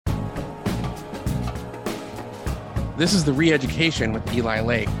This is The Re-Education with Eli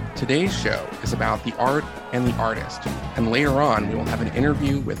Lake. Today's show is about the art and the artist. And later on, we will have an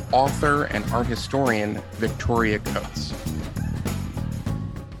interview with author and art historian Victoria Coates.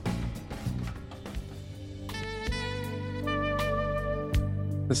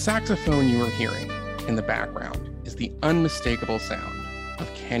 The saxophone you are hearing in the background is the unmistakable sound of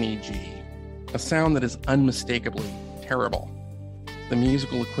Kenny G, a sound that is unmistakably terrible, the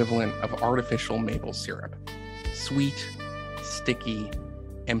musical equivalent of artificial maple syrup. Sweet, sticky,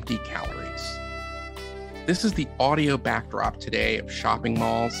 empty calories. This is the audio backdrop today of shopping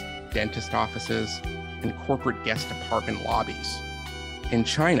malls, dentist offices, and corporate guest apartment lobbies. In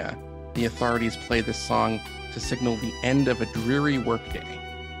China, the authorities play this song to signal the end of a dreary workday.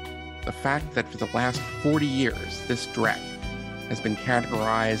 The fact that for the last 40 years, this dreck has been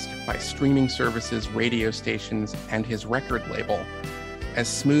categorized by streaming services, radio stations, and his record label as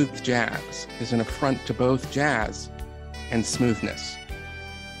smooth jazz is an affront to both jazz and smoothness.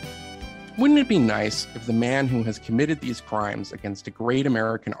 Wouldn't it be nice if the man who has committed these crimes against a great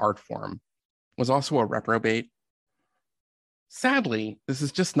American art form was also a reprobate? Sadly, this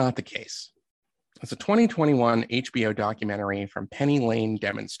is just not the case. As a 2021 HBO documentary from Penny Lane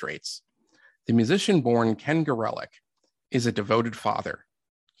demonstrates, the musician-born Ken Gorelick is a devoted father.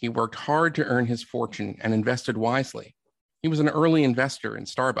 He worked hard to earn his fortune and invested wisely. He was an early investor in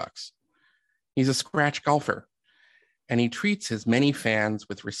Starbucks. He's a scratch golfer, and he treats his many fans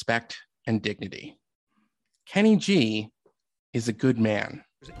with respect and dignity. Kenny G is a good man.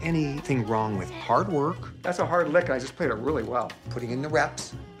 Is anything wrong with hard work? That's a hard lick, and I just played it really well. Putting in the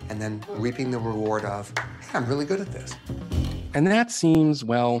reps and then reaping the reward of, hey, I'm really good at this. And that seems,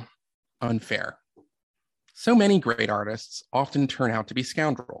 well, unfair. So many great artists often turn out to be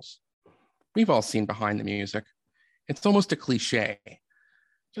scoundrels. We've all seen Behind the Music. It's almost a cliche.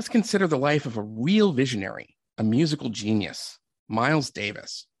 Just consider the life of a real visionary, a musical genius, Miles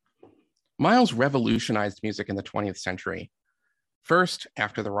Davis. Miles revolutionized music in the 20th century. First,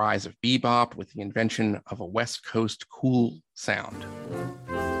 after the rise of bebop with the invention of a West Coast cool sound.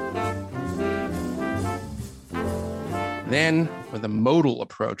 Then, with a modal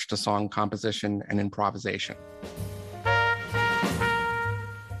approach to song composition and improvisation.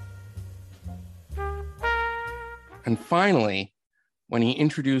 And finally, when he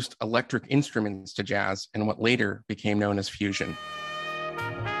introduced electric instruments to jazz in what later became known as fusion.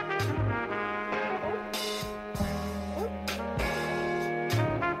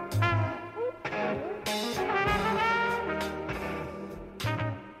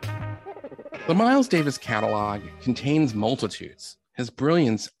 The Miles Davis catalog contains multitudes. His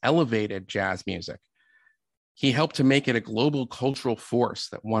brilliance elevated jazz music. He helped to make it a global cultural force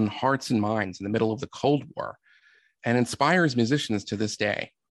that won hearts and minds in the middle of the Cold War, and inspires musicians to this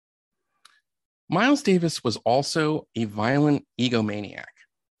day. Miles Davis was also a violent egomaniac.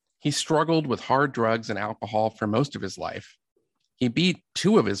 He struggled with hard drugs and alcohol for most of his life. He beat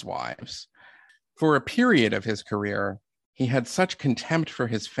 2 of his wives. For a period of his career, he had such contempt for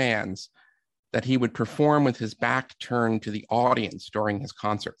his fans that he would perform with his back turned to the audience during his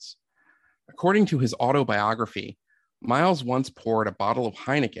concerts. According to his autobiography, Miles once poured a bottle of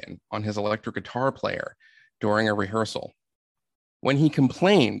Heineken on his electric guitar player during a rehearsal. When he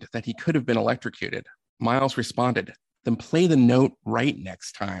complained that he could have been electrocuted, Miles responded, "Then play the note right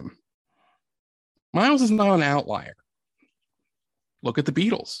next time." Miles is not an outlier. Look at the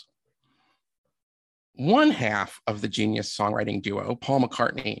Beatles. One half of the genius songwriting duo, Paul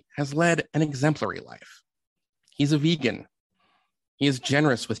McCartney, has led an exemplary life. He's a vegan. He is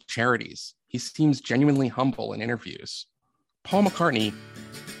generous with charities. He seems genuinely humble in interviews. Paul McCartney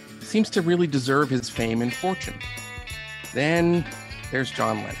seems to really deserve his fame and fortune. Then there's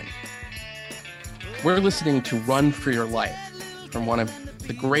John Lennon. We're listening to Run for Your Life from one of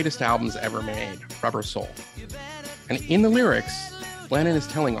the greatest albums ever made, Rubber Soul. And in the lyrics, Lennon is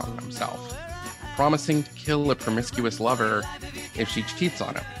telling on himself, promising to kill a promiscuous lover if she cheats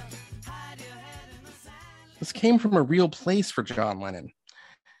on him. This came from a real place for John Lennon.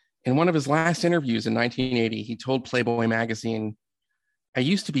 In one of his last interviews in 1980, he told Playboy magazine, "I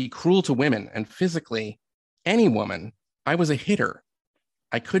used to be cruel to women, and physically, any woman. I was a hitter.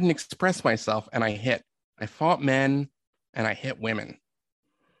 I couldn't express myself, and I hit. I fought men, and I hit women."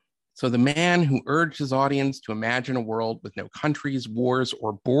 So the man who urged his audience to imagine a world with no countries, wars,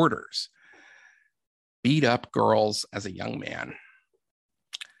 or borders beat up girls as a young man.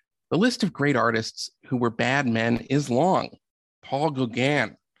 The list of great artists who were bad men is long. Paul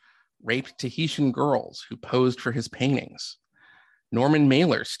Gauguin raped Tahitian girls who posed for his paintings. Norman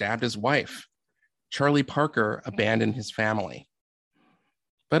Mailer stabbed his wife. Charlie Parker abandoned his family.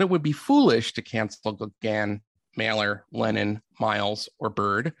 But it would be foolish to cancel Gauguin Mailer, Lennon, Miles, or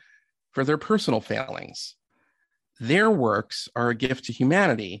Bird for their personal failings. Their works are a gift to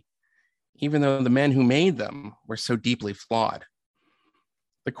humanity, even though the men who made them were so deeply flawed.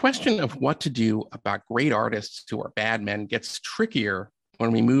 The question of what to do about great artists who are bad men gets trickier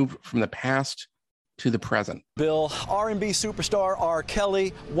when we move from the past to the present. Bill, R&B superstar R.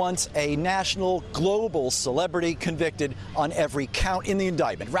 Kelly, once a national, global celebrity, convicted on every count in the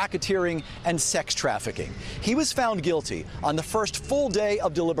indictment, racketeering and sex trafficking. He was found guilty on the first full day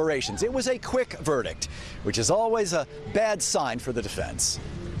of deliberations. It was a quick verdict, which is always a bad sign for the defense.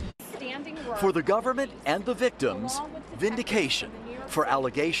 For the government and the victims, vindication for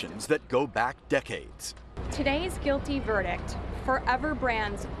allegations that go back decades. Today's guilty verdict forever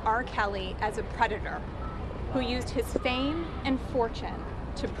brands R. Kelly as a predator who used his fame and fortune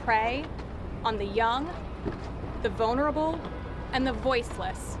to prey on the young, the vulnerable, and the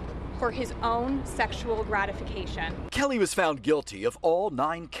voiceless for his own sexual gratification. Kelly was found guilty of all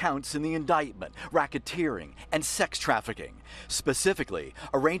 9 counts in the indictment, racketeering and sex trafficking, specifically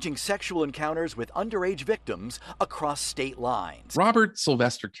arranging sexual encounters with underage victims across state lines. Robert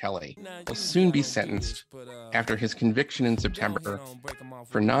Sylvester Kelly will soon be sentenced after his conviction in September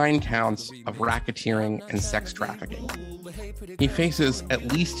for 9 counts of racketeering and sex trafficking. He faces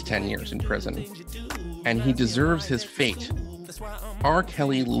at least 10 years in prison, and he deserves his fate. R.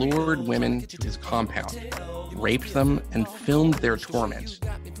 Kelly lured women to his compound, raped them, and filmed their torment.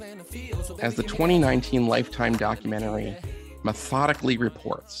 As the 2019 Lifetime documentary methodically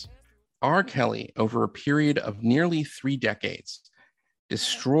reports, R. Kelly, over a period of nearly 3 decades,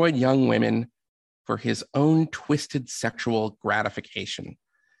 destroyed young women for his own twisted sexual gratification.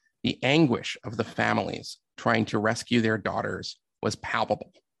 The anguish of the families trying to rescue their daughters was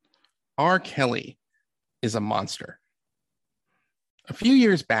palpable. R. Kelly is a monster. A few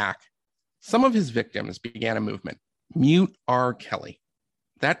years back, some of his victims began a movement, Mute R. Kelly.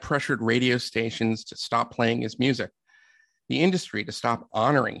 That pressured radio stations to stop playing his music, the industry to stop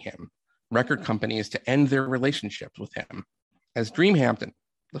honoring him, record companies to end their relationships with him. As Dream Hampton,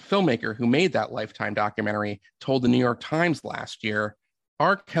 the filmmaker who made that Lifetime documentary, told the New York Times last year,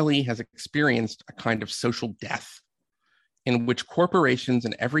 R. Kelly has experienced a kind of social death in which corporations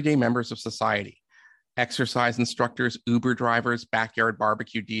and everyday members of society, exercise instructors, Uber drivers, backyard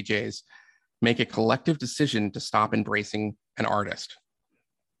barbecue DJs, make a collective decision to stop embracing an artist.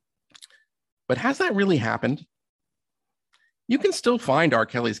 But has that really happened? You can still find R.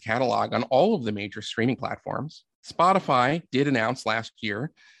 Kelly's catalog on all of the major streaming platforms. Spotify did announce last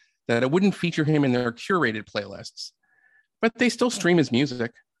year that it wouldn't feature him in their curated playlists, but they still stream his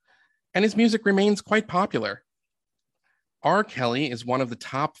music, and his music remains quite popular. R. Kelly is one of the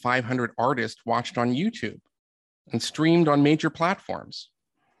top 500 artists watched on YouTube and streamed on major platforms.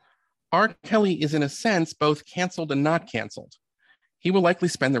 R. Kelly is, in a sense, both canceled and not canceled. He will likely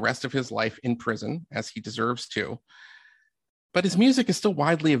spend the rest of his life in prison, as he deserves to, but his music is still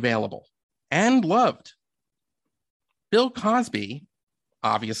widely available and loved. Bill Cosby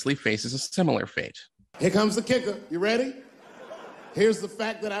obviously faces a similar fate. Here comes the kicker. You ready? Here's the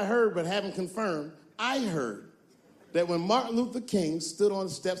fact that I heard but haven't confirmed. I heard that when Martin Luther King stood on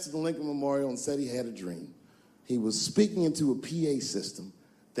the steps of the Lincoln Memorial and said he had a dream, he was speaking into a PA system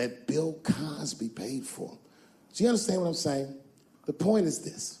that Bill Cosby paid for. Do you understand what I'm saying? The point is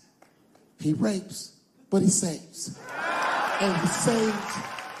this. He rapes, but he saves. And he saves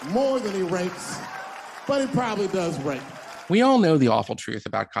more than he rapes, but he probably does rape. We all know the awful truth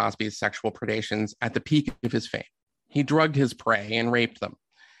about Cosby's sexual predations at the peak of his fame. He drugged his prey and raped them.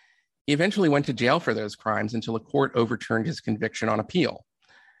 He eventually went to jail for those crimes until a court overturned his conviction on appeal.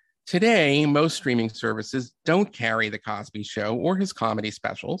 Today, most streaming services don't carry The Cosby Show or his comedy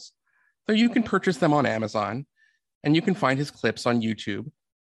specials, though you can purchase them on Amazon, and you can find his clips on YouTube.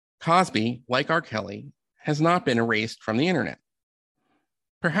 Cosby, like R. Kelly, has not been erased from the internet.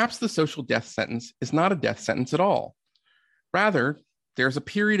 Perhaps the social death sentence is not a death sentence at all. Rather, there's a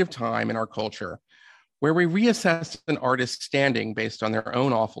period of time in our culture where we reassess an artist's standing based on their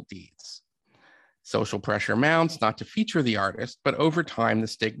own awful deeds. Social pressure mounts not to feature the artist, but over time the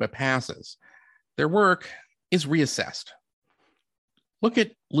stigma passes. Their work is reassessed. Look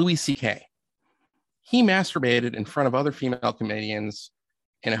at Louis C.K. He masturbated in front of other female comedians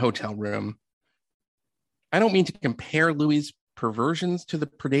in a hotel room. I don't mean to compare Louis' perversions to the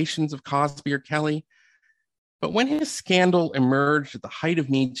predations of Cosby or Kelly, but when his scandal emerged at the height of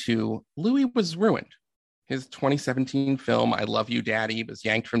Me Too, Louis was ruined. His 2017 film, I Love You, Daddy, was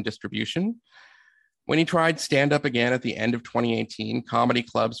yanked from distribution. When he tried stand-up again at the end of 2018, comedy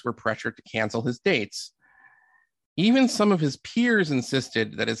clubs were pressured to cancel his dates. Even some of his peers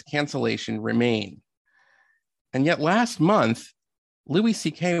insisted that his cancellation remain. And yet last month, Louis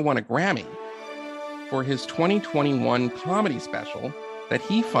C.K. won a Grammy for his 2021 comedy special that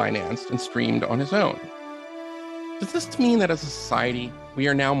he financed and streamed on his own. Does this mean that as a society, we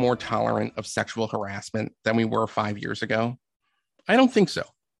are now more tolerant of sexual harassment than we were 5 years ago? I don't think so.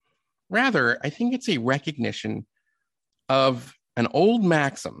 Rather, I think it's a recognition of an old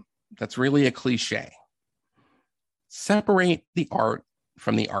maxim that's really a cliche. Separate the art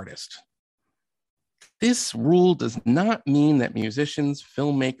from the artist. This rule does not mean that musicians,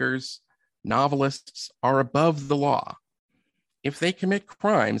 filmmakers, novelists are above the law. If they commit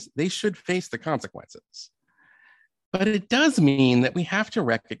crimes, they should face the consequences. But it does mean that we have to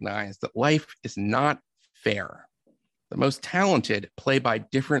recognize that life is not fair. The most talented play by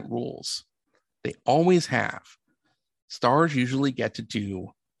different rules. They always have. Stars usually get to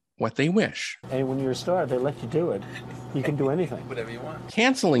do what they wish. And when you're a star, they let you do it. You can do anything. Whatever you want.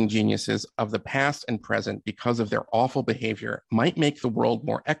 Canceling geniuses of the past and present because of their awful behavior might make the world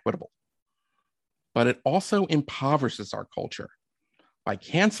more equitable. But it also impoverishes our culture. By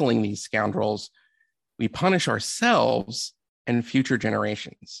canceling these scoundrels, we punish ourselves and future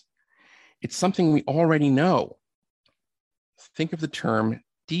generations. It's something we already know. Think of the term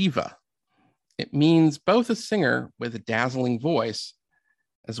diva. It means both a singer with a dazzling voice,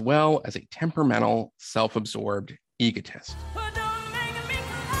 as well as a temperamental, self-absorbed egotist.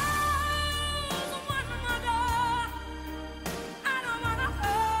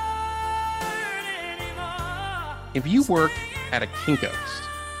 If you work at a Kinko's,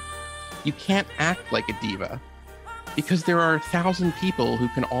 you can't act like a diva because there are 1,000 people who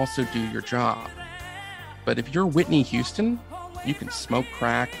can also do your job. But if you're Whitney Houston, you can smoke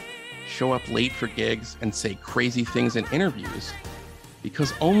crack, show up late for gigs, and say crazy things in interviews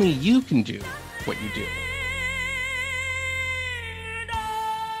because only you can do what you do.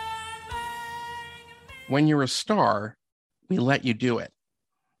 When you're a star, we let you do it.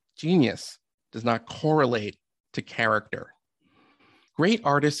 Genius does not correlate to character. Great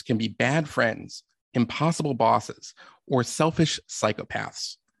artists can be bad friends, impossible bosses, or selfish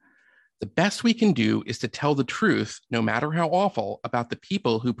psychopaths. The best we can do is to tell the truth, no matter how awful, about the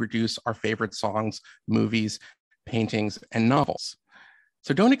people who produce our favorite songs, movies, paintings, and novels.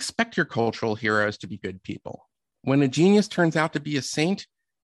 So don't expect your cultural heroes to be good people. When a genius turns out to be a saint,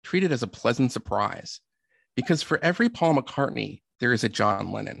 treat it as a pleasant surprise. Because for every Paul McCartney, there is a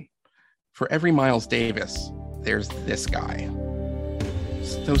John Lennon. For every Miles Davis, there's this guy.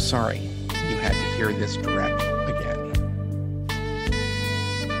 So sorry you had to hear this direct again.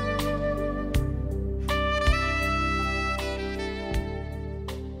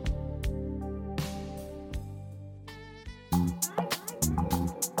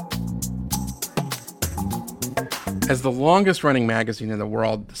 As the longest-running magazine in the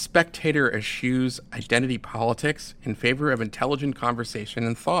world, The Spectator eschews identity politics in favor of intelligent conversation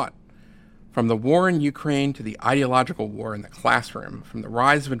and thought. From the war in Ukraine to the ideological war in the classroom, from the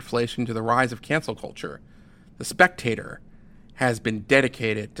rise of inflation to the rise of cancel culture, The Spectator has been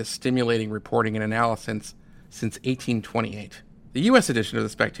dedicated to stimulating reporting and analysis since 1828. The U.S. edition of The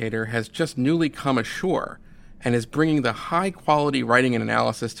Spectator has just newly come ashore and is bringing the high-quality writing and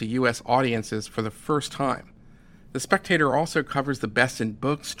analysis to U.S. audiences for the first time. The Spectator also covers the best in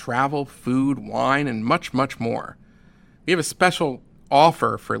books, travel, food, wine, and much, much more. We have a special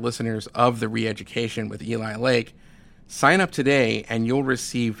offer for listeners of The Re-Education with Eli Lake. Sign up today and you'll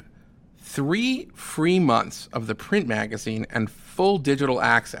receive 3 free months of the print magazine and full digital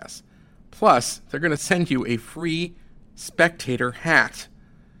access. Plus, they're going to send you a free Spectator hat.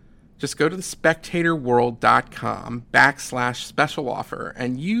 Just go to thespectatorworld.com/special offer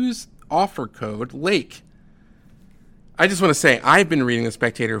and use offer code LAKE. I just want to say, I've been reading The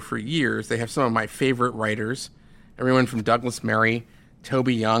Spectator for years. They have some of my favorite writers, everyone from Douglas Murray,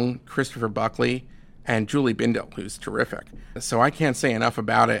 Toby Young, Christopher Buckley, and Julie Bindel, who's terrific. So I can't say enough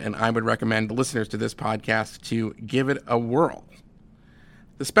about it, and I would recommend listeners to this podcast to give it a whirl.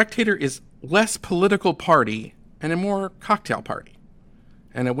 The Spectator is less political party and a more cocktail party.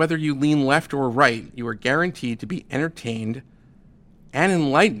 And whether you lean left or right, you are guaranteed to be entertained and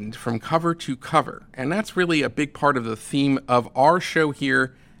enlightened from cover to cover. And that's really a big part of the theme of our show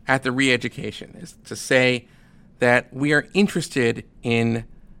here at The Re-Education, is to say that we are interested in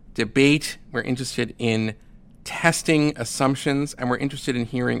debate, we're interested in testing assumptions, and we're interested in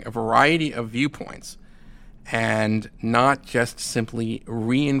hearing a variety of viewpoints, and not just simply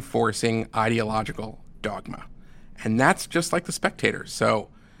reinforcing ideological dogma. And that's just like The Spectator. So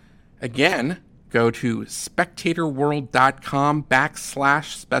again, go to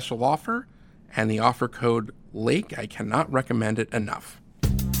spectatorworld.com/special offer and the offer code LAKE. I cannot recommend it enough.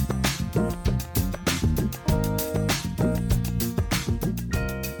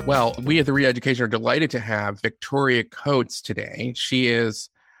 Well, we at the Re-Education are delighted to have Victoria Coates today. She is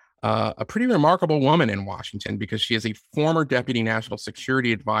a pretty remarkable woman in Washington because she is a former deputy national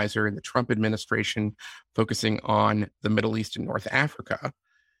security advisor in the Trump administration, focusing on the Middle East and North Africa.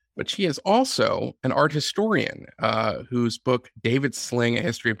 But she is also an art historian whose book, David Sling, A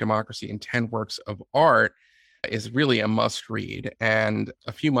History of Democracy in 10 Works of Art, is really a must read. And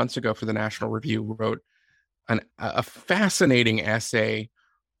a few months ago for the National Review, wrote a fascinating essay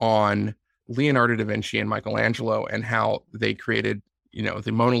on Leonardo da Vinci and Michelangelo and how they created,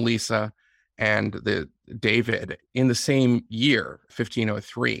 the Mona Lisa and the David in the same year,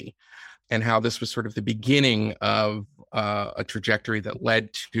 1503, and how this was sort of the beginning of a trajectory that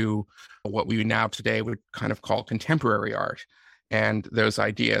led to what we now today would kind of call contemporary art and those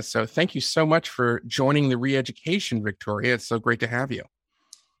ideas. So thank you so much for joining the Re-Education, Victoria. It's so great to have you.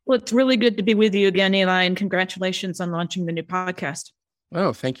 Well, it's really good to be with you again, Eli, and congratulations on launching the new podcast.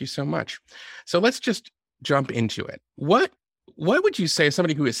 Oh, thank you so much. So let's just jump into it. What would you say, as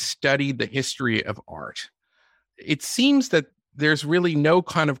somebody who has studied the history of art, it seems that there's really no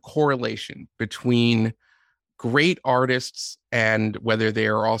kind of correlation between great artists and whether they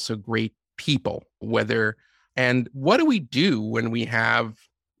are also great people, and what do we do when we have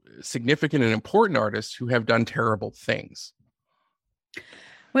significant and important artists who have done terrible things?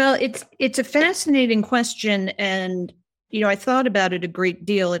 Well, it's a fascinating question, and I thought about it a great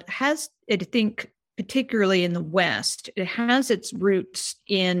deal. It has, I think, particularly in the West, it has its roots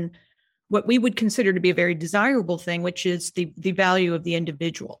in what we would consider to be a very desirable thing, which is the value of the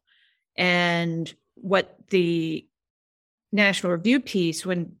individual. And what the National Review piece,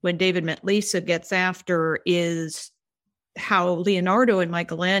 when David Met Lisa gets after, is how Leonardo and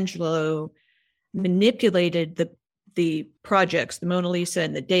Michelangelo manipulated the projects, the Mona Lisa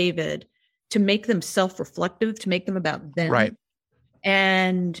and the David, to make them self-reflective, to make them about them. Right.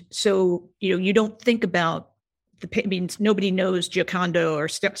 And so, you don't think about nobody knows Giocondo or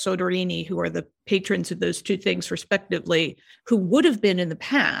Soderini, who are the patrons of those two things respectively, who would have been in the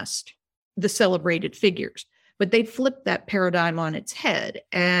past the celebrated figures, but they flipped that paradigm on its head.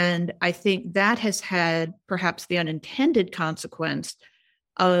 And I think that has had perhaps the unintended consequence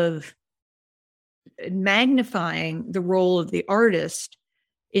of magnifying the role of the artist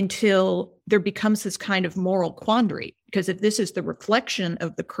until there becomes this kind of moral quandary. Because if this is the reflection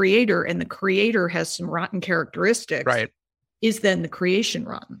of the creator and the creator has some rotten characteristics, right, is then the creation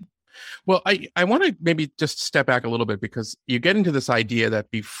rotten? Well, I want to maybe just step back a little bit, because you get into this idea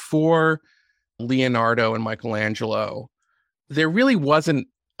that before Leonardo and Michelangelo, there really wasn't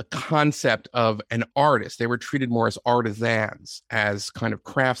a concept of an artist. They were treated more as artisans, as kind of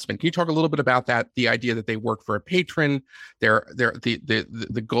craftsmen. Can you talk a little bit about that? The idea that they work for a patron,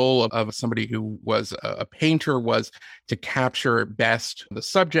 the goal of somebody who was a painter was to capture best the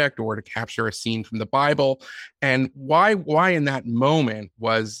subject or to capture a scene from the Bible. And why in that moment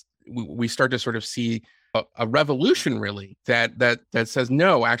was we start to sort of see a revolution, really, that says,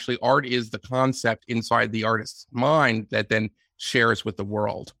 no, actually art is the concept inside the artist's mind that then shares with the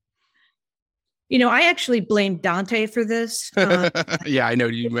world. I actually blame Dante for this. Yeah, I know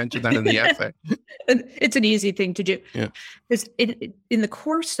you mentioned that in the essay. It's an easy thing to do. Yeah. Because in the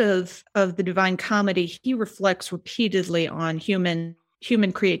course of the Divine Comedy, he reflects repeatedly on human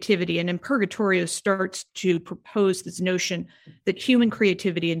creativity, and in Purgatorio starts to propose this notion that human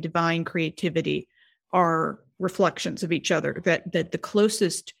creativity and divine creativity are reflections of each other, that the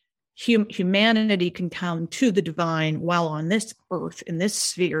closest humanity can come to the divine while on this earth, in this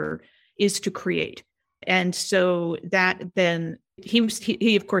sphere, is to create. And so that then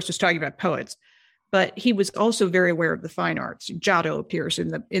he of course was talking about poets, but he was also very aware of the fine arts. Giotto appears in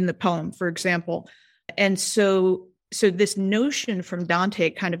the poem, for example. And so this notion from Dante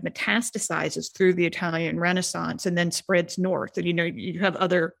kind of metastasizes through the Italian Renaissance and then spreads north. And you have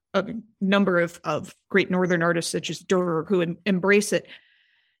a number of great northern artists such as Durer who embrace it,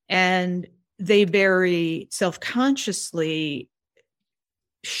 and they very self-consciously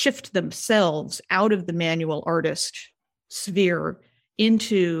shift themselves out of the manual artist sphere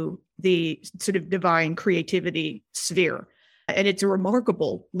into the sort of divine creativity sphere. And it's a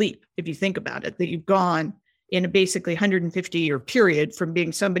remarkable leap, if you think about it, that you've gone in a basically 150-year period from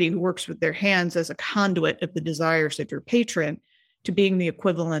being somebody who works with their hands as a conduit of the desires of your patron to being the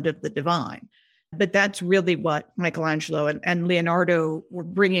equivalent of the divine. But that's really what Michelangelo and Leonardo were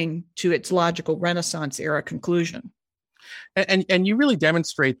bringing to its logical Renaissance era conclusion. And you really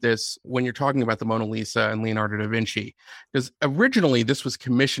demonstrate this when you're talking about the Mona Lisa and Leonardo da Vinci, because originally this was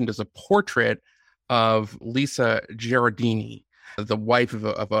commissioned as a portrait of Lisa Gherardini, the wife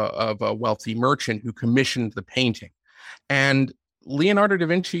of a wealthy merchant who commissioned the painting. And Leonardo da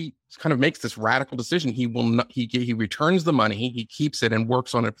Vinci kind of makes this radical decision. He will not, he returns the money, he keeps it and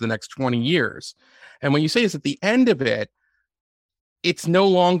works on it for the next 20 years. And when you say this at the end of it, it's no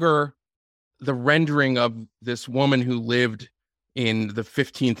longer the rendering of this woman who lived in the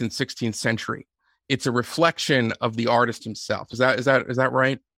 15th and 16th century. It's a reflection of the artist himself. Is that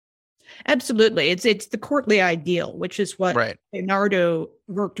right? Absolutely. It's the courtly ideal, which is what Leonardo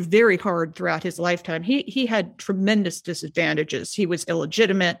worked very hard throughout his lifetime. He had tremendous disadvantages. He was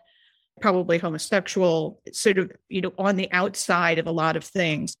illegitimate, probably homosexual, sort of, on the outside of a lot of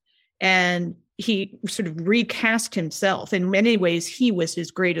things. And he sort of recast himself. In many ways, he was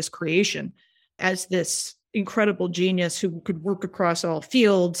his greatest creation as this incredible genius who could work across all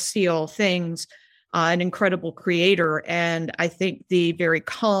fields, see all things, an incredible creator. And I think the very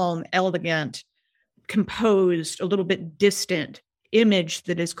calm, elegant, composed, a little bit distant image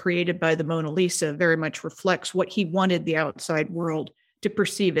that is created by the Mona Lisa very much reflects what he wanted the outside world to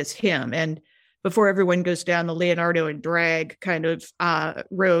perceive as him. And before everyone goes down the Leonardo and drag kind of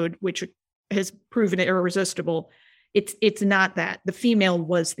road, which has proven irresistible, it's not that. The female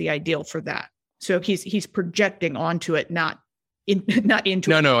was the ideal for that. So he's projecting onto it, not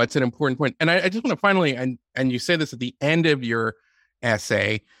into it. No, it's an important point. And I just want to finally, and you say this at the end of your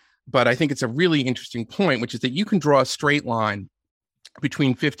essay, but I think it's a really interesting point, which is that you can draw a straight line between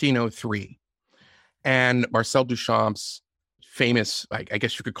 1503 and Marcel Duchamp's famous, I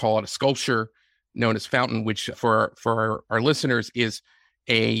guess you could call it a sculpture known as Fountain, which for our listeners is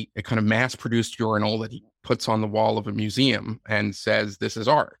a kind of mass-produced urinal that he puts on the wall of a museum and says, this is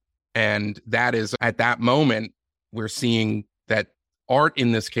art. And that is, at that moment, we're seeing that art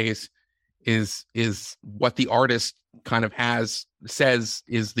in this case is what the artist kind of says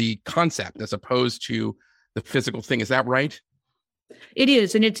is the concept as opposed to the physical thing. Is that right? It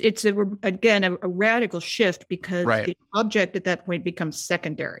is. And it's a radical shift because the object at that point becomes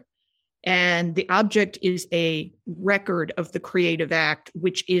secondary. And the object is a record of the creative act,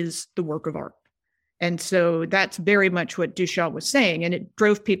 which is the work of art. And so that's very much what Duchamp was saying. And it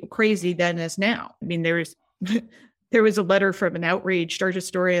drove people crazy then as now. I mean, there was a letter from an outraged art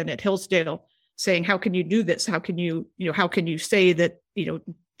historian at Hillsdale saying, how can you do this? How can you say that,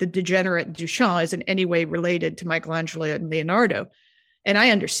 the degenerate Duchamp is in any way related to Michelangelo and Leonardo? And I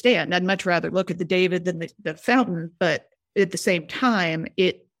understand. I'd much rather look at the David than the Fountain. But at the same time,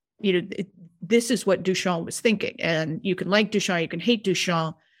 this is what Duchamp was thinking. And you can like Duchamp, you can hate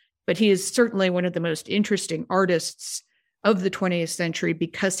Duchamp, but he is certainly one of the most interesting artists of the 20th century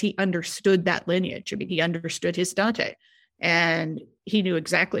because he understood that lineage. I mean, he understood his Dante, and he knew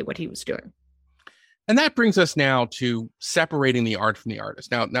exactly what he was doing. And that brings us now to separating the art from the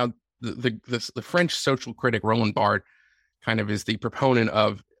artist. Now, the French social critic Roland Barthes kind of is the proponent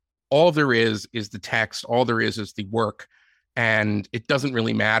of all there is the text, all there is the work, and it doesn't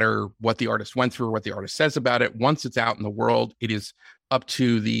really matter what the artist went through or what the artist says about it. Once it's out in the world, it is up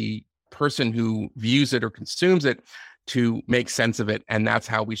to the person who views it or consumes it to make sense of it. And that's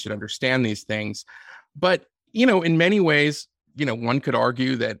how we should understand these things. But, in many ways, one could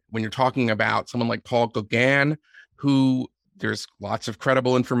argue that when you're talking about someone like Paul Gauguin, who there's lots of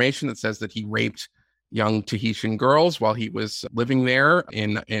credible information that says that he raped young Tahitian girls while he was living there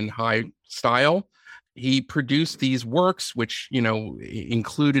in high style, he produced these works, which,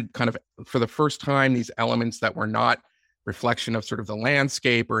 included kind of for the first time, these elements that were not reflection of sort of the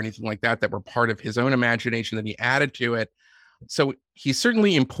landscape or anything like that were part of his own imagination that he added to it. So he's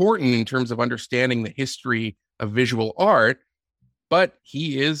certainly important in terms of understanding the history of visual art, but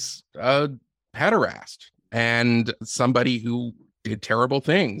he is a pederast and somebody who did terrible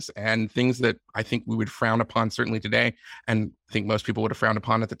things and things that I think we would frown upon certainly today, and I think most people would have frowned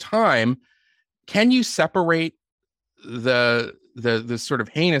upon at the time. Can you separate the sort of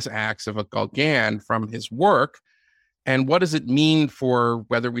heinous acts of a Gauguin from his work? And what does it mean for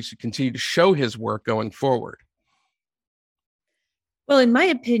whether we should continue to show his work going forward? Well, in my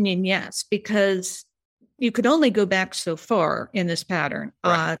opinion, yes, because you could only go back so far in this pattern.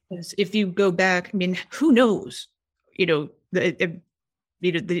 Because if you go back, I mean, who knows? If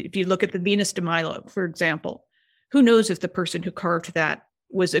you look at the Venus de Milo, for example, who knows if the person who carved that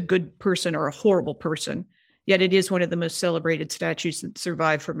was a good person or a horrible person? Yet it is one of the most celebrated statues that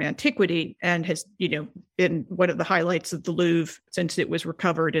survived from antiquity and has, been one of the highlights of the Louvre since it was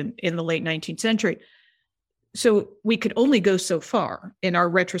recovered in the late 19th century. So we could only go so far in our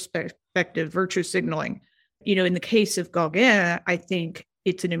retrospective virtue signaling. In the case of Gauguin, I think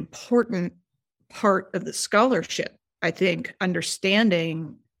it's an important part of the scholarship. I think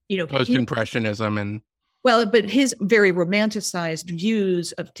understanding, post-impressionism and but his very romanticized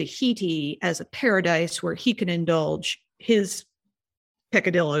views of Tahiti as a paradise where he can indulge his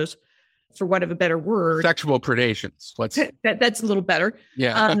peccadillos, for want of a better word. Sexual predations. That's a little better.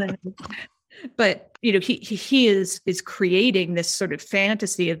 Yeah. But he is creating this sort of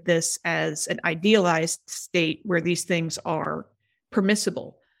fantasy of this as an idealized state where these things are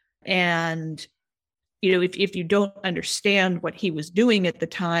permissible. And if you don't understand what he was doing at the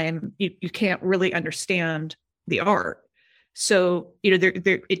time, you can't really understand the art. So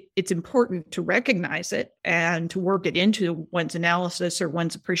it's important to recognize it and to work it into one's analysis or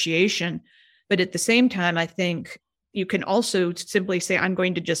one's appreciation. But at the same time, I think you can also simply say, I'm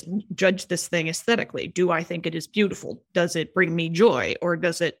going to just judge this thing aesthetically. Do I think it is beautiful? Does it bring me joy? Or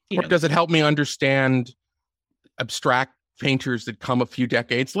does it, does it help me understand abstract painters that come a few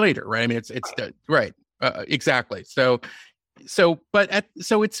decades later? Right. I mean, it's right. Exactly. So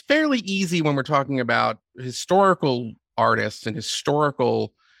it's fairly easy when we're talking about historical artists and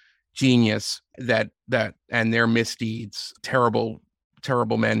historical genius that and their misdeeds, terrible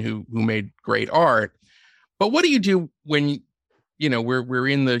men who made great art. But what do you do when, we're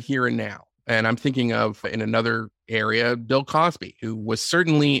in the here and now? And I'm thinking of, in another area, Bill Cosby, who was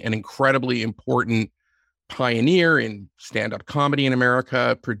certainly an incredibly important pioneer in stand-up comedy in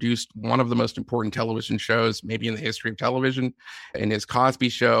America, produced one of the most important television shows, maybe in the history of television, in his Cosby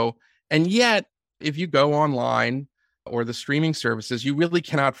Show. And yet, if you go online or the streaming services, you really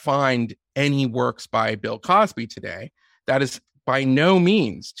cannot find any works by Bill Cosby today. That is by no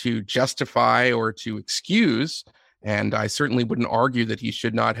means to justify or to excuse, and I certainly wouldn't argue that he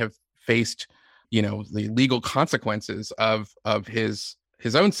should not have faced, the legal consequences of his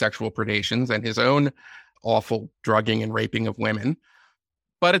own sexual predations and his own awful drugging and raping of women.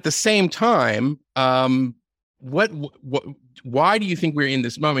 But at the same time, why do you think we're in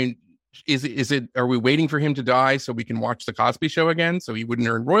this moment? Is it are we waiting for him to die so we can watch the Cosby Show again so he wouldn't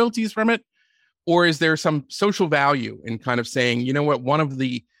earn royalties from it? Or is there some social value in kind of saying, one of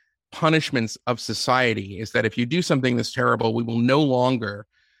the punishments of society is that if you do something that's terrible, we will no longer,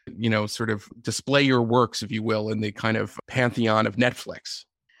 sort of display your works, if you will, in the kind of pantheon of Netflix?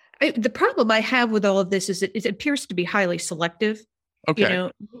 The problem I have with all of this is it appears to be highly selective. Okay.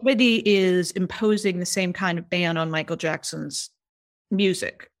 Nobody is imposing the same kind of ban on Michael Jackson's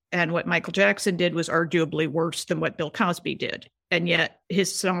music. And what Michael Jackson did was arguably worse than what Bill Cosby did. And yet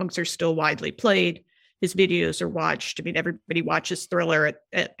his songs are still widely played. His videos are watched. I mean, everybody watches Thriller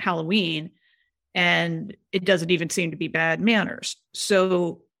at Halloween, and it doesn't even seem to be bad manners.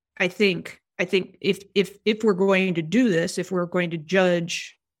 So I think if we're going to do this, if we're going to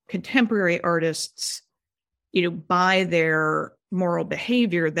judge contemporary artists, by their moral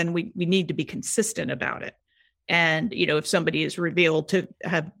behavior, then we need to be consistent about it. And, if somebody is revealed to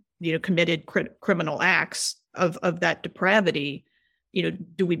have, committed criminal acts of that depravity,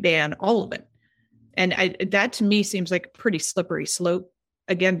 do we ban all of it? And that to me seems like a pretty slippery slope,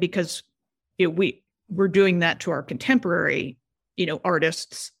 again, because we're doing that to our contemporary,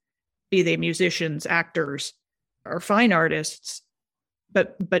 artists, be they musicians, actors, or fine artists,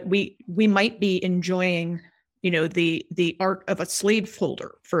 but we might be enjoying, the art of a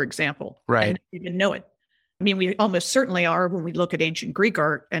slaveholder, for example, right? And not even know it. I mean, we almost certainly are when we look at ancient Greek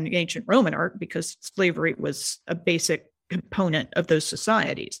art and ancient Roman art, because slavery was a basic component of those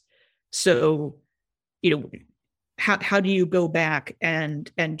societies. So, how do you go back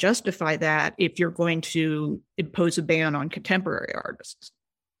and justify that if you're going to impose a ban on contemporary artists?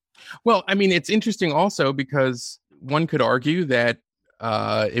 Well, I mean, it's interesting also because one could argue that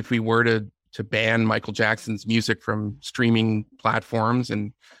if we were to ban Michael Jackson's music from streaming platforms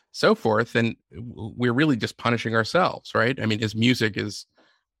and so forth, then we're really just punishing ourselves, right? I mean, his music is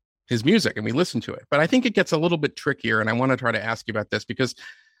his music and we listen to it. But I think it gets a little bit trickier, and I want to try to ask you about this because,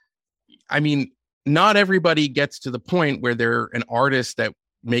 I mean, not everybody gets to the point where they're an artist that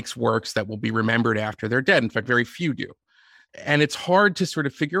makes works that will be remembered after they're dead. In fact, very few do. And it's hard to sort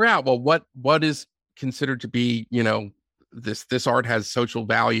of figure out, well, what is considered to be, this art has social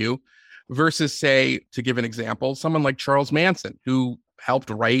value versus, say, to give an example, someone like Charles Manson, who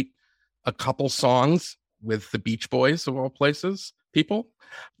helped write a couple songs with the Beach Boys, of all places, people,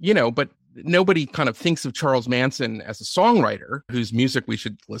 but nobody kind of thinks of Charles Manson as a songwriter whose music we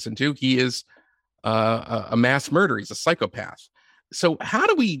should listen to. He is a mass murderer. He's a psychopath. So how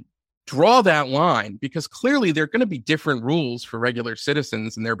do we draw that line? Because clearly there are going to be different rules for regular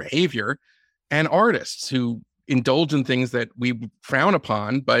citizens and their behavior and artists who indulge in things that we frown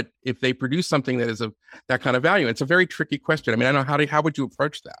upon. But if they produce something that is of that kind of value, it's a very tricky question. I mean, I don't know how would you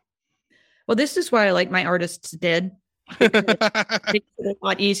approach that? Well, this is why I like My Artist's Dead. It's a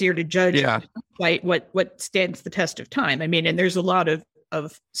lot easier to judge what stands the test of time. I mean, and there's a lot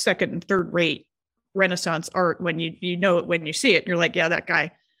of second and third rate Renaissance art when you know it when you see it. You're like, yeah, that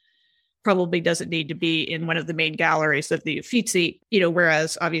guy probably doesn't need to be in one of the main galleries of the Uffizi,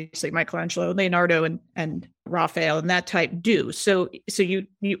 whereas obviously Michelangelo, Leonardo, and Raphael and that type do. So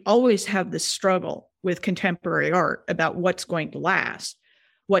you always have this struggle with contemporary art about what's going to last.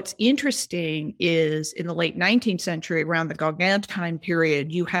 What's interesting is in the late 19th century, around the Gauguin time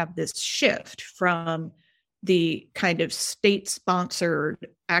period, you have this shift from the kind of state-sponsored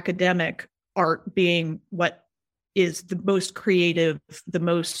academic art being what is the most creative, the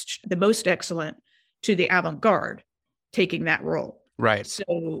most excellent, to the avant-garde taking that role. Right.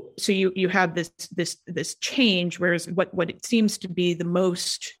 So you have this change, whereas what it seems to be the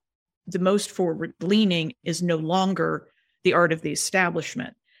most forward leaning is no longer the art of the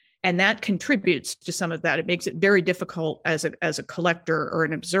establishment. And that contributes to some of that. It makes it very difficult as a collector or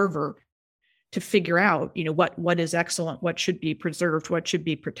an observer to figure out, what is excellent, what should be preserved, what should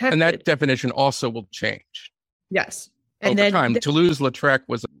be protected. And that definition also will change. Yes. And over time, Toulouse-Lautrec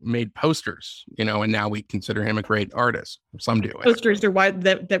made posters, and now we consider him a great artist. Some do. Posters are why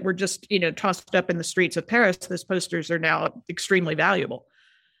that were just, tossed up in the streets of Paris. Those posters are now extremely valuable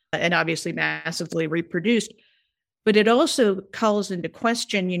and obviously massively reproduced. But it also calls into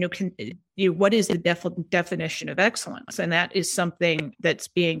question, what is the definition of excellence? And that is something that's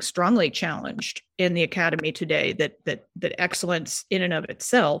being strongly challenged in the academy today, that excellence in and of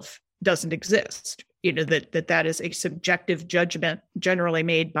itself doesn't exist. That is a subjective judgment generally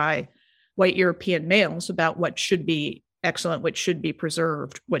made by white European males about what should be excellent, what should be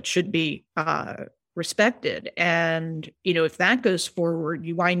preserved, what should be respected. And, if that goes forward,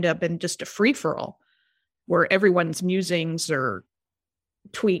 you wind up in just a free-for-all where everyone's musings or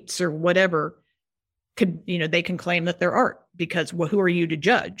tweets or whatever they can claim that they're art, because who are you to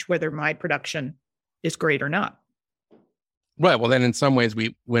judge whether my production is great or not? Right. Well, then in some ways,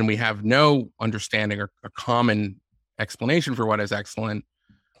 when we have no understanding or a common explanation for what is excellent,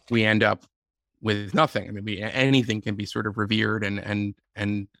 we end up with nothing. I mean, anything can be sort of revered and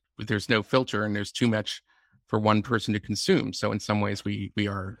there's no filter and there's too much for one person to consume. So in some ways, we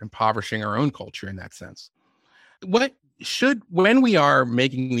are impoverishing our own culture in that sense. When we are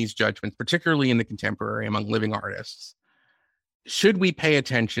making these judgments, particularly in the contemporary among living artists, should we pay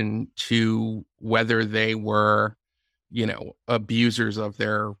attention to whether they were abusers of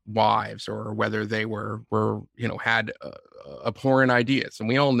their wives, or whether they were had abhorrent ideas? And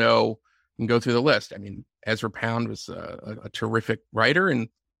we all know, and go through the list. I mean, Ezra Pound was a terrific writer and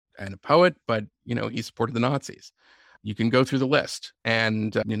a poet, but he supported the Nazis. You can go through the list.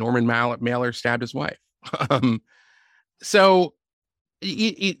 And Norman Mailer stabbed his wife. So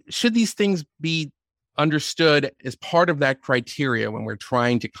should these things be understood as part of that criteria when we're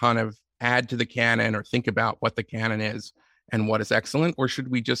trying to kind of add to the canon or think about what the canon is and what is excellent? Or should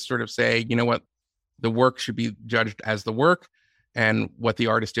we just sort of say, what, the work should be judged as the work, and what the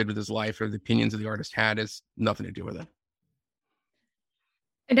artist did with his life or the opinions of the artist had is nothing to do with it?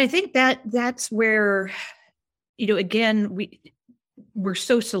 And I think that's where, again, we're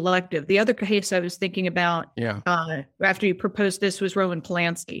so selective. The other case I was thinking about after you proposed this was Roman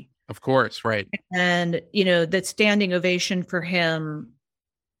Polanski. Of course, right. And, that standing ovation for him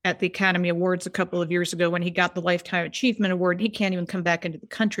at the Academy Awards a couple of years ago when he got the Lifetime Achievement Award, he can't even come back into the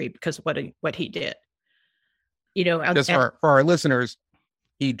country because of what he did. Just for our listeners,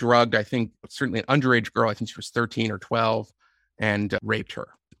 he drugged, I think, certainly an underage girl. I think she was 13 or 12, and raped her,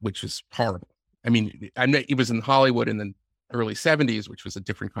 which is horrible. I mean, he was in Hollywood in the early 70s, which was a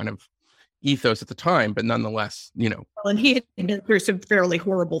different kind of ethos at the time, but nonetheless, Well, and he had been through some fairly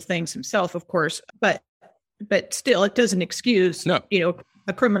horrible things himself, of course, but still, it doesn't excuse,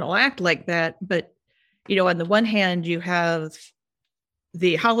 a criminal act like that. But, on the one hand, you have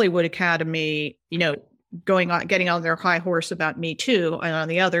the Hollywood Academy, getting on their high horse about Me Too. And on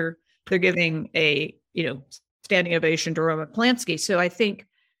the other, they're giving a, standing ovation to Roman Polanski. So I think,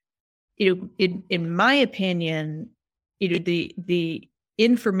 in my opinion, the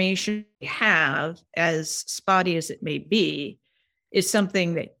information we have, as spotty as it may be, is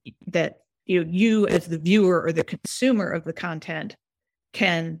something that you as the viewer or the consumer of the content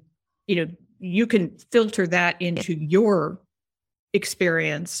can, you can filter that into your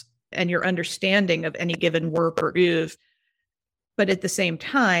experience and your understanding of any given work or oeuvre. But at the same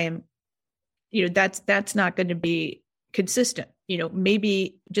time, that's not going to be consistent.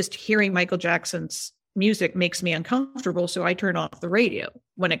 Maybe just hearing Michael Jackson's music makes me uncomfortable, so I turn off the radio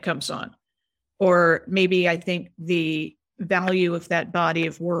when it comes on. Or maybe I think the value of that body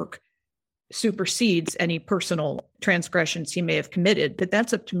of work supersedes any personal transgressions he may have committed. But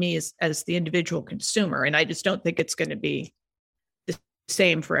that's up to me as the individual consumer. And I just don't think it's going to be the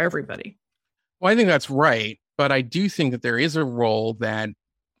same for everybody. Well, I think that's right. But I do think that there is a role that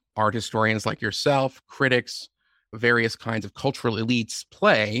art historians like yourself, critics, various kinds of cultural elites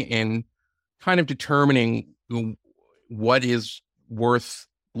play in kind of determining what is worth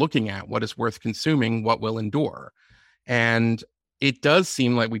looking at, what is worth consuming, what will endure. And it does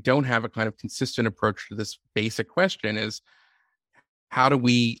seem like we don't have a kind of consistent approach to this basic question: is how do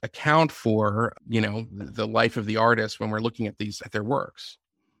we account for, the life of the artist when we're looking at their works?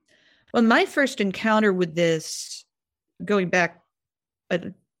 Well, my first encounter with this, going back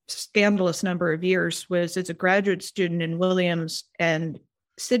a scandalous number of years, was as a graduate student in Williams and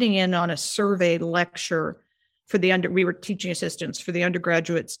sitting in on a survey lecture for we were teaching assistants for the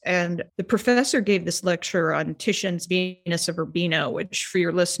undergraduates. And the professor gave this lecture on Titian's Venus of Urbino, which for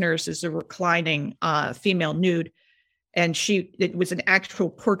your listeners is a reclining female nude. And it was an actual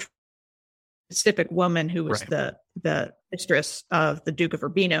portrait specific woman who was right. the mistress of the Duke of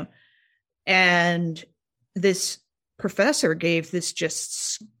Urbino. And this professor gave this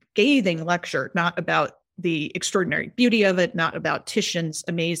just scathing lecture, not about the extraordinary beauty of it, not about Titian's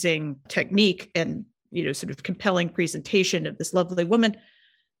amazing technique and, sort of compelling presentation of this lovely woman,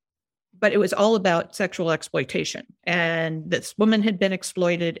 but it was all about sexual exploitation. And this woman had been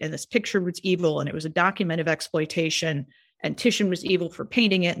exploited, and this picture was evil, and it was a document of exploitation, and Titian was evil for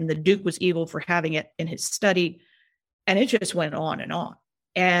painting it, and the Duke was evil for having it in his study. And it just went on and on.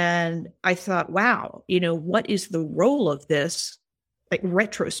 And I thought, wow, what is the role of this, like,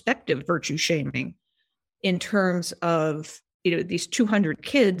 retrospective virtue shaming in terms of, these 200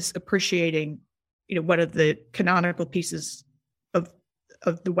 kids appreciating, one of the canonical pieces of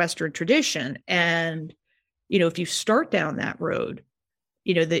the Western tradition. And, if you start down that road,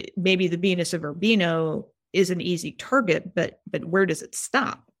 maybe the Venus of Urbino is an easy target, but where does it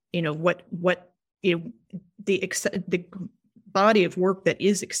stop? The body of work that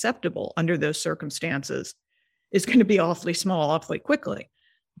is acceptable under those circumstances is going to be awfully small, awfully quickly,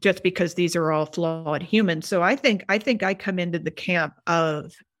 just because these are all flawed humans. So I think I come into the camp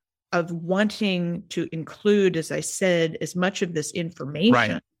of wanting to include, as I said, as much of this information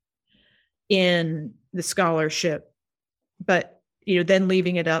right. in the scholarship, but then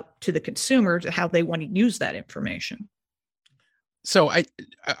leaving it up to the consumer to how they want to use that information. So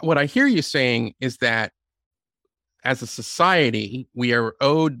what I hear you saying is that as a society, we are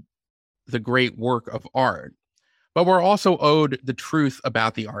owed the great work of art, but we're also owed the truth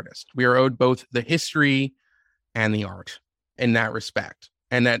about the artist. We are owed both the history and the art in that respect,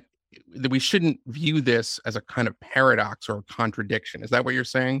 and that we shouldn't view this as a kind of paradox or a contradiction. Is that what you're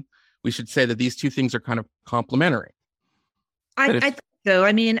saying? We should say that these two things are kind of complementary. I think so.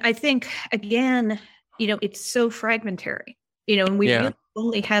 I mean, I think, again, it's so fragmentary, and we really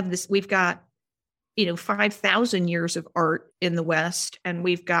only have this. We've got, 5,000 years of art in the West, and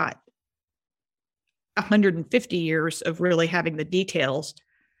we've got 150 years of really having the details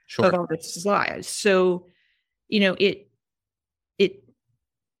of artists' lives. So, it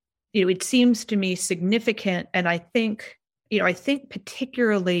seems to me significant. And I think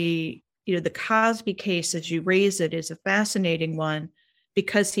particularly, the Cosby case, as you raise it, is a fascinating one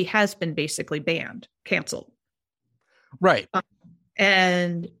because he has been basically banned, canceled. Right.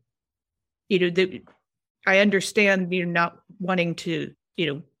 And, I understand, not wanting to,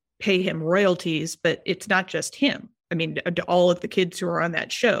 pay him royalties, but it's not just him. I mean, all of the kids who are on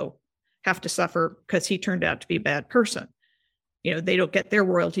that show have to suffer because he turned out to be a bad person. They don't get their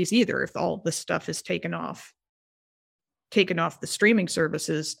royalties either if all this stuff is taken off the streaming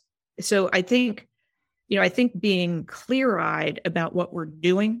services. So I think being clear-eyed about what we're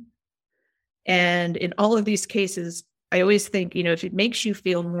doing, and in all of these cases, I always think, if it makes you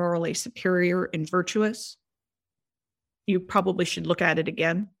feel morally superior and virtuous, you probably should look at it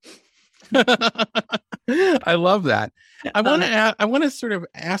again. I love that. I want to sort of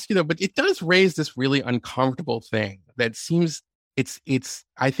ask you though, but it does raise this really uncomfortable thing that seems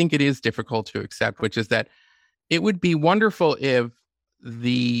I think it is difficult to accept, which is that it would be wonderful if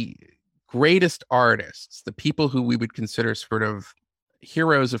the greatest artists, the people who we would consider sort of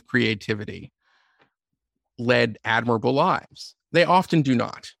heroes of creativity, led admirable lives. They often do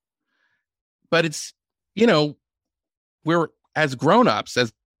not. But it's, we're, as grown-ups,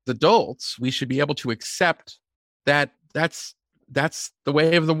 as adults, we should be able to accept that that's the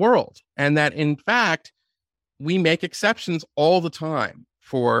way of the world. And that, in fact, we make exceptions all the time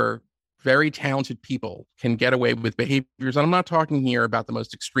for very talented people can get away with behaviors. And I'm not talking here about the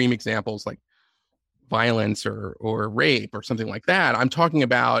most extreme examples like violence or rape or something like that. I'm talking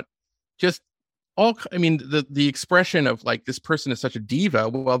about just the expression of like, this person is such a diva.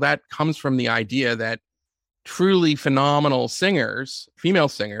 Well, that comes from the idea that truly phenomenal singers, female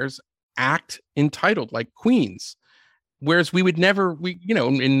singers, act entitled like queens. Whereas we would never,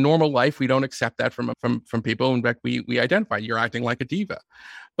 in normal life, we don't accept that from people. In fact, we identify you're acting like a diva.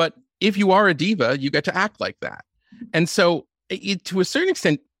 But if you are a diva, you get to act like that. And so to a certain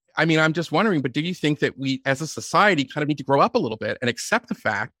extent, I mean, I'm just wondering, but do you think that we as a society kind of need to grow up a little bit and accept the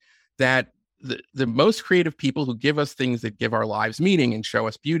fact that the most creative people who give us things that give our lives meaning and show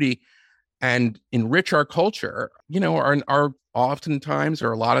us beauty and enrich our culture, are oftentimes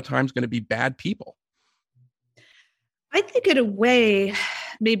or a lot of times going to be bad people? I think in a way,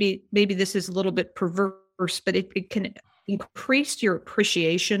 maybe this is a little bit perverse, but it can increase your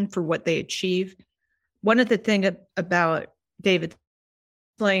appreciation for what they achieve. One of the things about David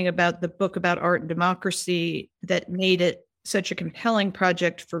saying about the book about art and democracy that made it such a compelling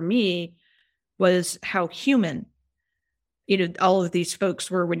project for me was how human, all of these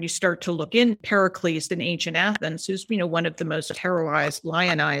folks were. When you start to look in Pericles in ancient Athens, who's, one of the most terrorized,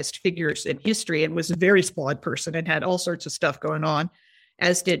 lionized figures in history and was a very flawed person and had all sorts of stuff going on,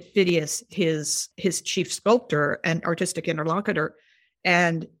 as did Phidias, his chief sculptor and artistic interlocutor.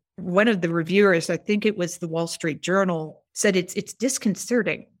 And one of the reviewers, I think it was the Wall Street Journal, said it's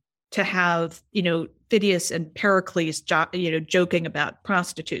disconcerting to have, Phidias and Pericles, joking about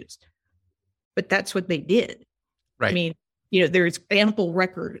prostitutes. But that's what they did. Right. I mean, there's ample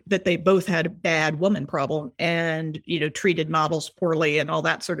record that they both had a bad woman problem and, treated models poorly and all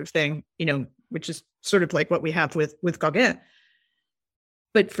that sort of thing, which is sort of like what we have with Gauguin.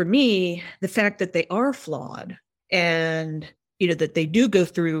 But for me, the fact that they are flawed and, that they do go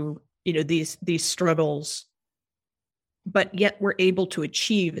through, these struggles, but yet we're able to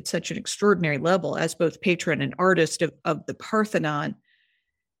achieve at such an extraordinary level as both patron and artist of the Parthenon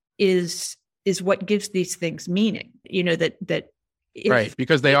is what gives these things meaning, right,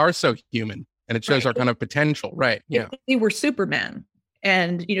 because they are so human and it shows our kind of potential, right? Yeah. They were Superman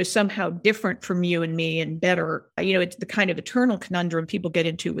and, somehow different from you and me and better. It's the kind of eternal conundrum people get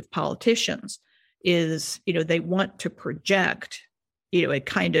into with politicians is, they want to project, a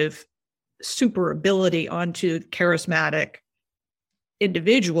kind of super ability onto charismatic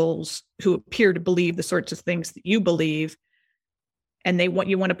individuals who appear to believe the sorts of things that you believe. And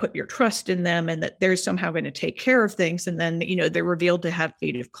you want to put your trust in them and that they're somehow going to take care of things. And then, they're revealed to have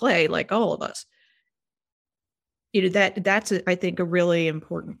feet of clay like all of us. That's I think a really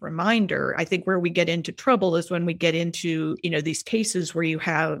important reminder. I think where we get into trouble is when we get into, these cases where you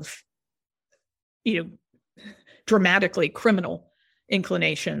have, dramatically criminal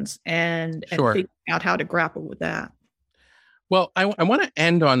inclinations and Sure. figure out how to grapple with that. Well, I want to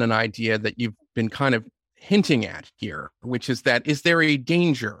end on an idea that you've been kind of hinting at here, which is that is there a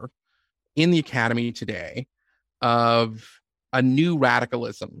danger in the Academy today of a new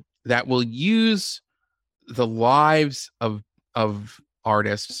radicalism that will use the lives of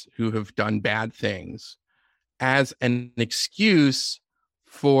artists who have done bad things as an excuse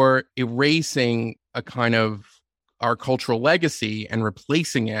for erasing a kind of our cultural legacy and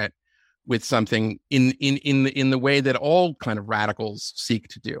replacing it with something in the way that all kind of radicals seek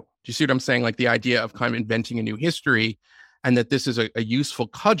to do? Do you see what I'm saying? Like the idea of kind of inventing a new history, and that this is a useful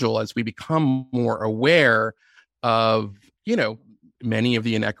cudgel as we become more aware of, many of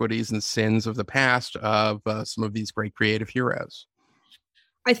the inequities and sins of the past of some of these great creative heroes.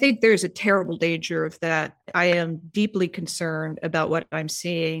 I think there's a terrible danger of that. I am deeply concerned about what I'm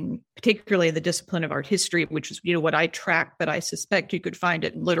seeing, particularly in the discipline of art history, which is, what I track, but I suspect you could find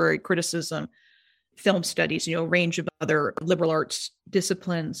it in literary criticism, film studies, a range of other liberal arts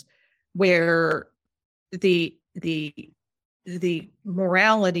disciplines, where the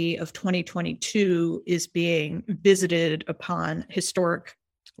morality of 2022 is being visited upon historic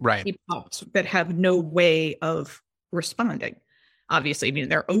right epochs that have no way of responding. Obviously,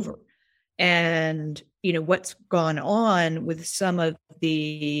 they're over. And, what's gone on with some of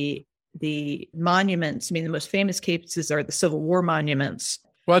the monuments, the most famous cases are the Civil War monuments.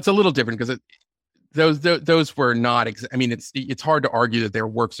 Well, it's a little different because those were not, it's hard to argue that they're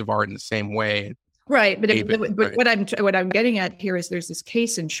works of art in the same way. Right. But what I'm getting at here is there's this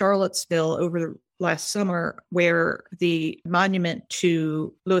case in Charlottesville over the last summer where the monument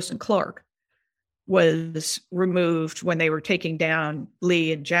to Lewis and Clark was removed when they were taking down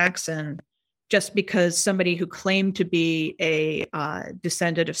Lee and Jackson, just because somebody who claimed to be a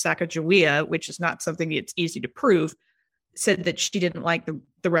descendant of Sacagawea, which is not something it's easy to prove, said that she didn't like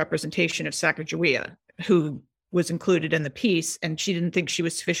the representation of Sacagawea, who was included in the piece, and she didn't think she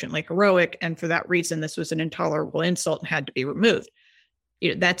was sufficiently heroic, and for that reason, this was an intolerable insult and had to be removed.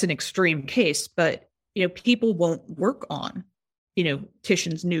 That's an extreme case, but people won't work on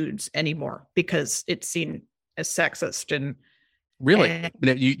Titian's nudes anymore because it's seen as sexist and Really?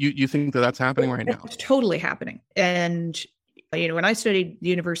 And You think that that's happening right now? it's totally happening. And, when I studied the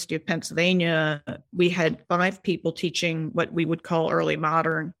University of Pennsylvania, we had 5 people teaching what we would call early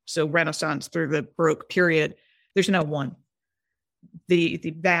modern, so Renaissance through the Baroque period. There's now one.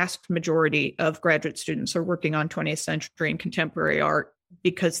 The vast majority of graduate students are working on 20th century and contemporary art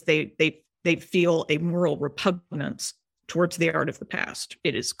because they feel a moral repugnance towards the art of the past.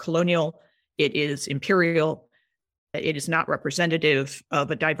 It is colonial, it is imperial, it is not representative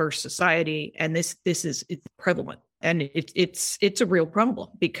of a diverse society, and it's prevalent. And it's a real problem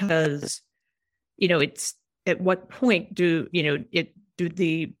because, it's at what point do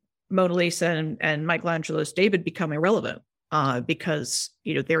the Mona Lisa and Michelangelo's David become irrelevant? Because,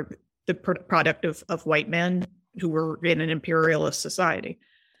 they're the product of white men who were in an imperialist society.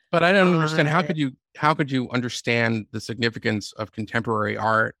 But I don't understand. How could you understand the significance of contemporary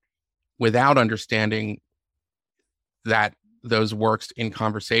art without understanding that those works in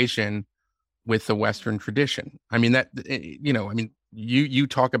conversation with the Western tradition? I mean, you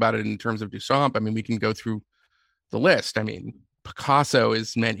talk about it in terms of Duchamp. I mean, we can go through the list. I mean, Picasso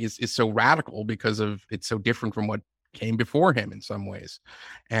is so radical because of it's so different from what came before him in some ways.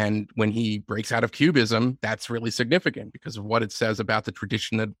 And when he breaks out of Cubism, that's really significant because of what it says about the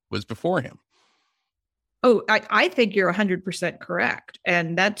tradition that was before him. Oh, I think you're 100% correct.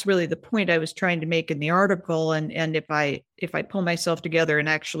 And that's really the point I was trying to make in the article. And if I pull myself together and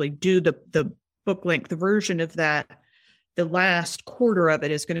actually do the book length version of that, the last quarter of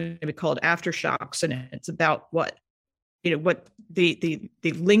it is going to be called Aftershocks. And it's about what the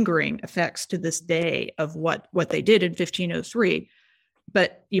lingering effects to this day of what they did in 1503.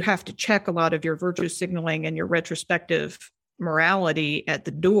 But you have to check a lot of your virtue signaling and your retrospective morality at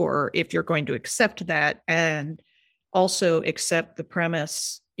the door if you're going to accept that, and also accept the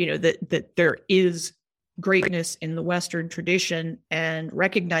premise, that there is greatness in the Western tradition, and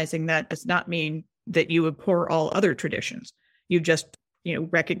recognizing that does not mean that you abhor all other traditions. You just,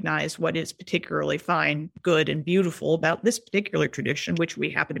 recognize what is particularly fine, good, and beautiful about this particular tradition, which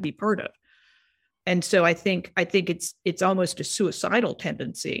we happen to be part of. And so I think it's almost a suicidal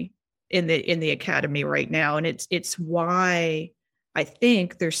tendency in the academy right now. And it's why I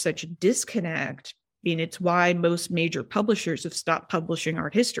think there's such a disconnect. I mean, it's why most major publishers have stopped publishing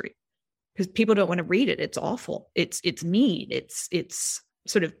art history, because people don't want to read it. It's awful. It's mean. It's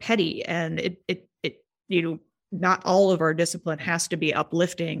sort of petty, and it not all of our discipline has to be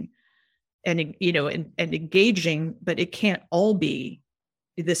uplifting and engaging, but it can't all be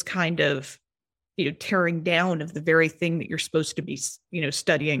this kind of tearing down of the very thing that you're supposed to be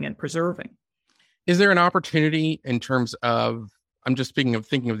studying and preserving. Is there an opportunity in terms of, I'm just thinking of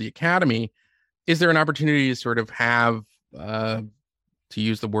the academy, is there an opportunity to sort of have, to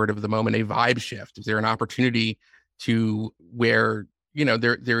use the word of the moment, a vibe shift? Is there an opportunity to where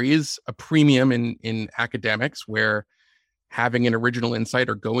there is a premium in academics where having an original insight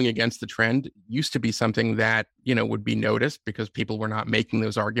or going against the trend used to be something that, would be noticed because people were not making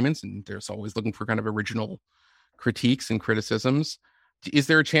those arguments, and there's always looking for kind of original critiques and criticisms. Is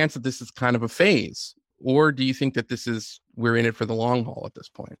there a chance that this is kind of a phase, or do you think that we're in it for the long haul at this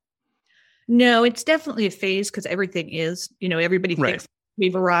point? No, it's definitely a phase, because everything is, everybody thinks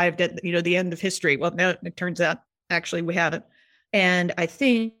we've arrived at, the end of history. Well, no, it turns out actually we haven't. And I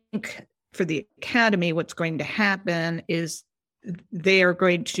think for the academy, what's going to happen is they are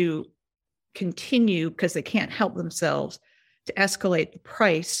going to continue, because they can't help themselves, to escalate the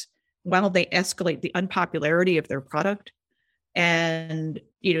price while they escalate the unpopularity of their product. And,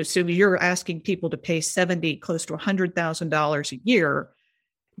 so you're asking people to pay $70,000, close to $100,000 a year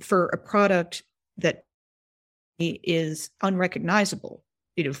for a product that is unrecognizable,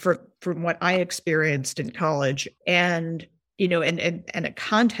 from what I experienced in college, and and a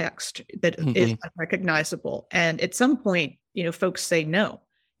context that is unrecognizable. And at some point, folks say no.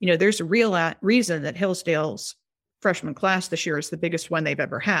 There's a real reason that Hillsdale's freshman class this year is the biggest one they've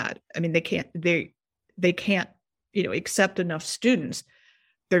ever had. I mean, they can't accept enough students.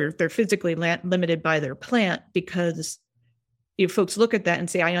 They're physically limited by their plant, because folks look at that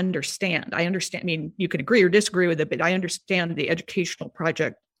and say, I understand. I mean, you can agree or disagree with it, but I understand the educational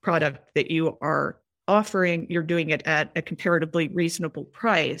product that you are offering. You're doing it at a comparatively reasonable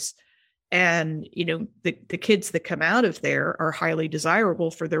price. And, the kids that come out of there are highly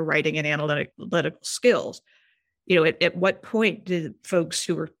desirable for their writing and analytical skills. At what point do folks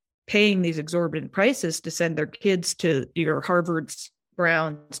who are paying these exorbitant prices to send their kids to your Harvards,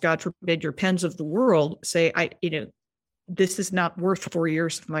 Browns, God forbid, your Penns of the world, say, this is not worth 4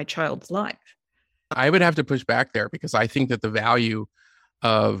 years of my child's life? I would have to push back there, because I think that the value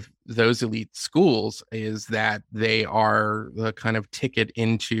of those elite schools is that they are the kind of ticket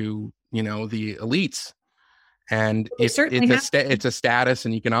into, the elites. And it's a status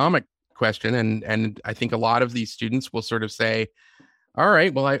and economic question. And I think a lot of these students will sort of say, all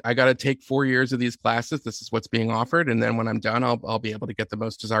right, well, I got to take 4 years of these classes. This is what's being offered. And then when I'm done, I'll be able to get the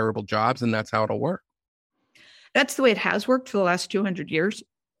most desirable jobs. And that's how it'll work. That's the way it has worked for the last 200 years.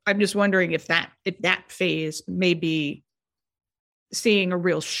 I'm just wondering if that phase may be seeing a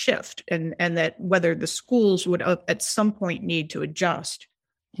real shift, and that whether the schools would at some point need to adjust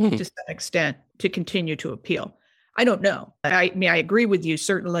to some extent to continue to appeal. I don't know. I agree with you.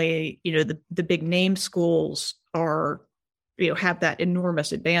 Certainly, the big name schools are, have that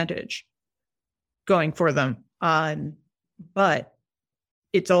enormous advantage going for them. But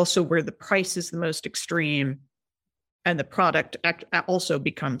it's also where the price is the most extreme and the product also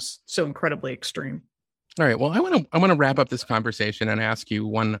becomes so incredibly extreme. All right. Well, I want to wrap up this conversation and ask you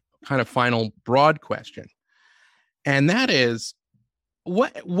one kind of final broad question. And that is,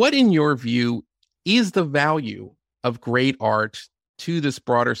 what in your view is the value of great art to this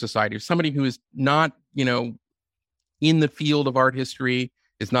broader society? Somebody who is not, in the field of art history,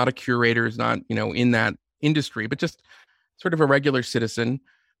 is not a curator, is not, in that industry, but just sort of a regular citizen.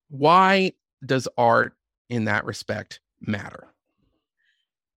 Why does art in that respect matter?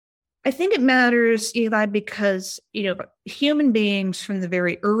 I think it matters, Eli, because, human beings from the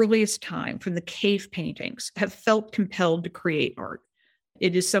very earliest time, from the cave paintings, have felt compelled to create art.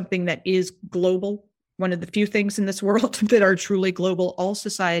 It is something that is global, one of the few things in this world that are truly global. All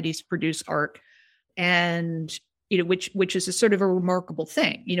societies produce art, and, which is a sort of a remarkable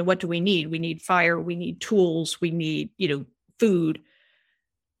thing. What do we need? We need fire, we need tools, we need, food.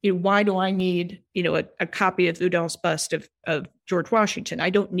 Why do I need, a copy of Udall's bust of George Washington?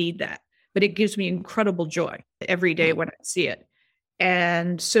 I don't need that, but it gives me incredible joy every day when I see it.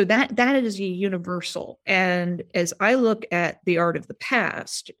 And so that is a universal. And as I look at the art of the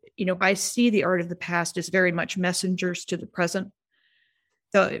past, I see the art of the past as very much messengers to the present.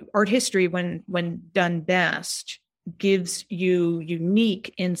 The art history, when done best, gives you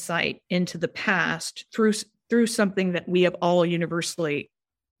unique insight into the past through something that we have all universally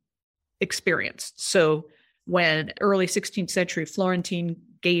experienced. So when early 16th century Florentine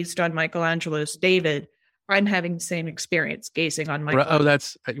gazed on Michelangelo's David, I'm having the same experience gazing on Michelangelo. Oh,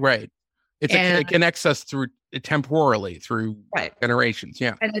 that's right. It connects us through temporally through generations.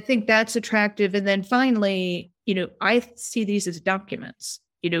 Yeah. And I think that's attractive. And then finally, I see these as documents.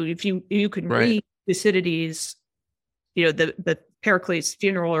 If you can read Thucydides, the Pericles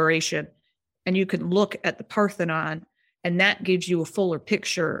funeral oration, and you can look at the Parthenon, and that gives you a fuller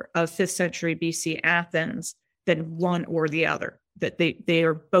picture of 5th century BC Athens than one or the other, that they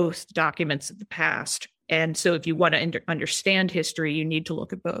are both documents of the past. And so if you want to understand history, you need to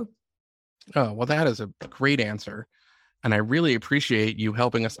look at both. Oh, well, that is a great answer. And I really appreciate you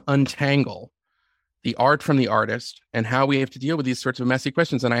helping us untangle the art from the artist and how we have to deal with these sorts of messy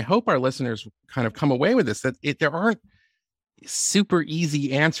questions. And I hope our listeners kind of come away with this, that there aren't super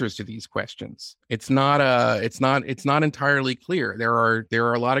easy answers to these questions. It's not entirely clear. There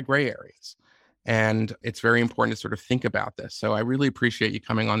are a lot of gray areas, and it's very important to sort of think about this. So I really appreciate you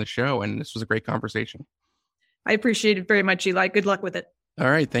coming on the show, and this was a great conversation. I appreciate it very much, Eli. Good luck with it. All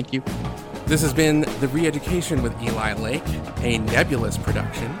right. Thank you. This has been The Re-Education with Eli Lake, a Nebulous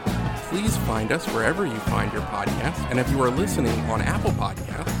production. Please find us wherever you find your podcasts. And if you are listening on Apple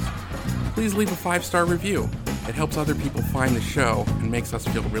Podcasts, please leave a 5-star review. It helps other people find the show and makes us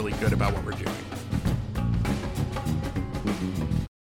feel really good about what we're doing.